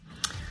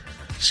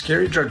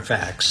Scary drug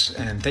facts,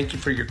 and thank you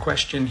for your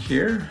question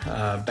here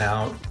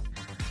about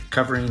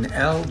covering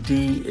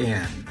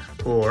LDN,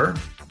 or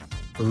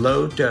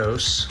low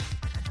dose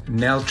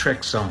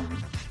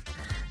naltrexone.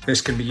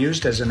 This can be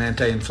used as an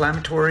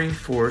anti-inflammatory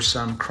for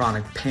some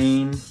chronic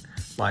pain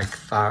like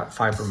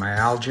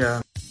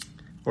fibromyalgia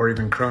or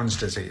even Crohn's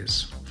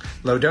disease.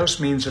 Low dose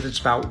means that it's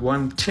about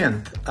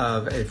 1/10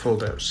 of a full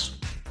dose.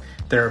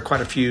 There are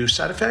quite a few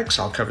side effects.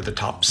 I'll cover the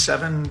top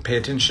 7. Pay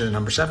attention to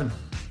number 7.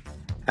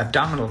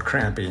 Abdominal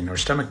cramping or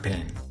stomach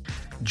pain,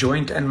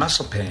 joint and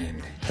muscle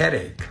pain,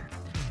 headache,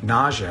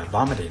 nausea,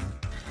 vomiting,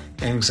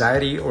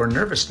 anxiety or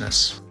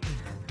nervousness,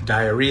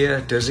 diarrhea,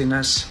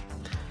 dizziness,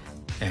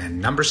 and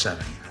number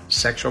 7,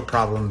 sexual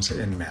problems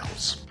in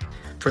males.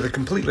 For the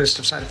complete list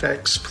of side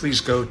effects,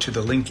 please go to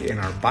the link in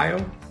our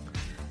bio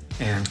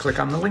and click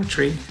on the link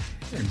tree.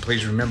 And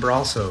please remember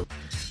also,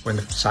 when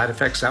the side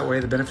effects outweigh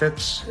the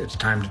benefits, it's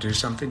time to do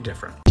something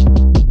different.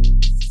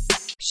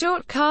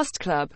 Short Cast Club.